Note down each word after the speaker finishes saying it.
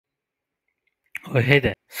Oh, hey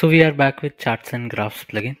there. So we are back with Charts and Graphs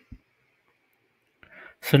plugin.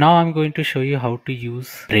 So now I'm going to show you how to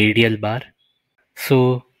use Radial bar.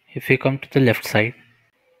 So if you come to the left side,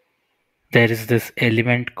 there is this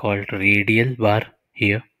element called Radial bar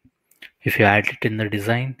here. If you add it in the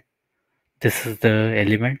design, this is the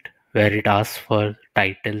element where it asks for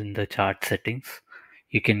title in the chart settings.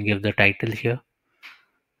 You can give the title here.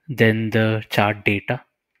 Then the chart data,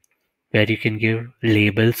 where you can give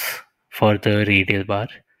labels for the radial bar.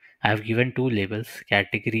 I've given two labels,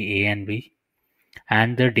 category A and B,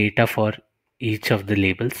 and the data for each of the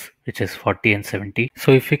labels, which is 40 and 70.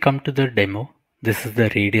 So if we come to the demo, this is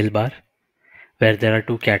the radial bar where there are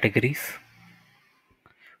two categories.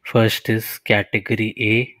 First is category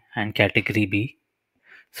A and category B.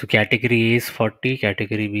 So category A is 40,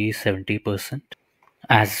 category B is 70%,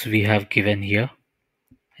 as we have given here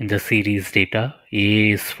in the series data. A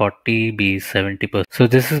is 40, B is 70%. So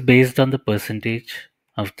this is based on the percentage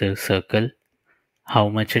of the circle, how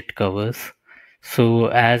much it covers. So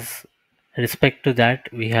as respect to that,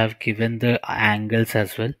 we have given the angles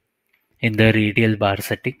as well in the radial bar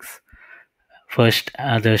settings. First,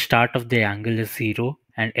 the start of the angle is 0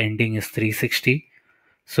 and ending is 360.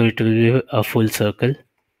 So it will be a full circle,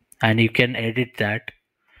 and you can edit that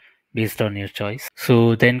based on your choice.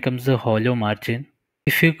 So then comes the hollow margin.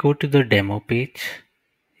 If you go to the demo page,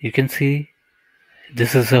 you can see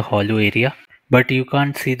this is a hollow area, but you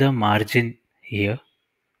can't see the margin here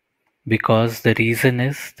because the reason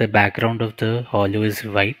is the background of the hollow is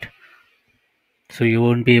white, so you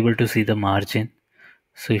won't be able to see the margin.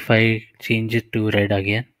 So if I change it to red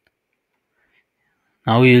again,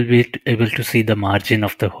 now you'll be able to see the margin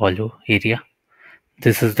of the hollow area.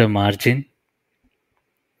 This is the margin,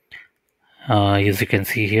 as you can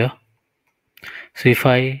see here. So if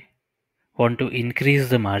I want to increase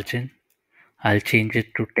the margin, I'll change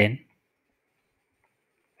it to 10.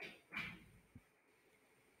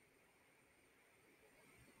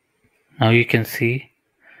 Now you can see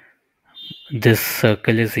this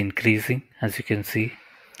circle is increasing, as you can see,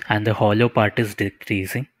 and the hollow part is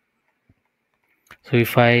decreasing. So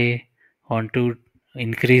if I want to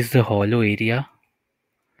increase the hollow area,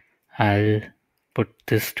 I'll put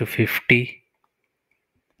this to 50.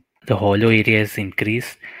 The hollow area is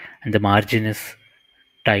increased and the margin is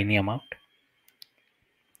tiny amount.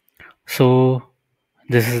 So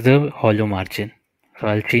this is the hollow margin. So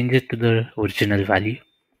I'll change it to the original value.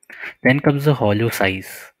 Then comes the hollow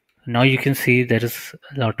size. Now you can see there is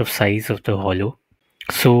a lot of size of the hollow.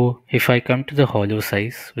 So if I come to the hollow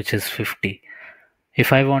size, which is 50,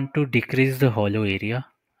 if I want to decrease the hollow area,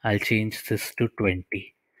 I'll change this to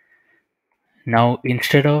 20. Now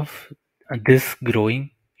instead of this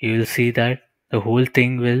growing, you will see that the whole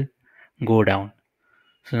thing will go down.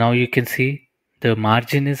 So now you can see the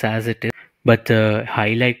margin is as it is, but the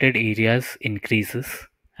highlighted areas increases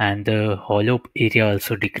and the hollow area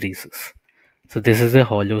also decreases. So this is the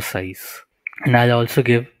hollow size. And I'll also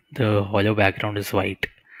give the hollow background is white.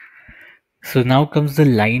 So now comes the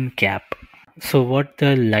line cap. So what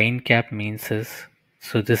the line cap means is,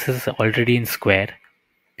 so this is already in square.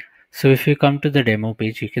 So if you come to the demo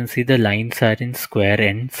page, you can see the lines are in square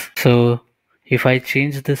ends. So if I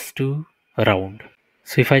change this to round,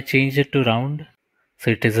 so if I change it to round,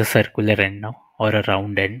 so it is a circular end now, or a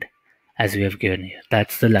round end as we have given here.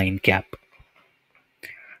 That's the line cap.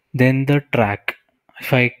 Then the track.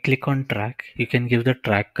 If I click on track, you can give the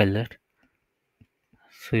track color.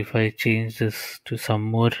 So if I change this to some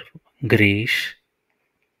more grayish,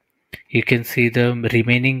 you can see the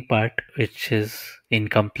remaining part, which is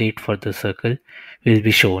incomplete for the circle, will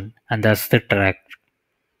be shown, and that's the track,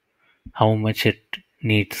 how much it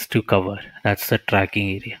needs to cover. That's the tracking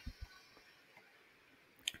area.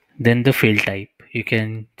 Then the fill type, you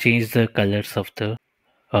can change the colors of the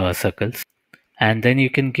circles, and then you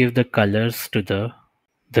can give the colors to the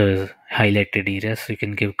highlighted areas. You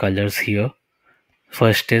can give colors here.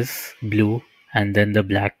 First is blue and then the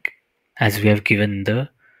black, as we have given the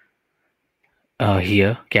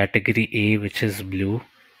here category A, which is blue,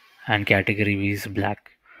 and category B is black.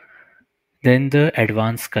 Then the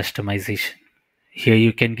advanced customization. Here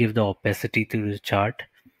you can give the opacity to the chart.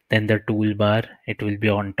 Then the toolbar, it will be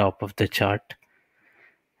on top of the chart.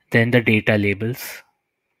 Then the data labels.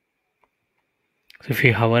 So if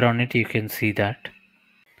you hover on it, you can see that.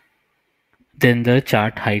 Then the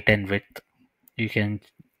chart height and width, you can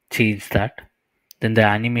change that. Then the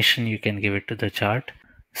animation, you can give it to the chart.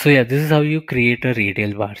 So yeah, this is how you create a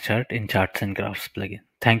radial bar chart in Charts and Graphs plugin.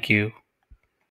 Thank you.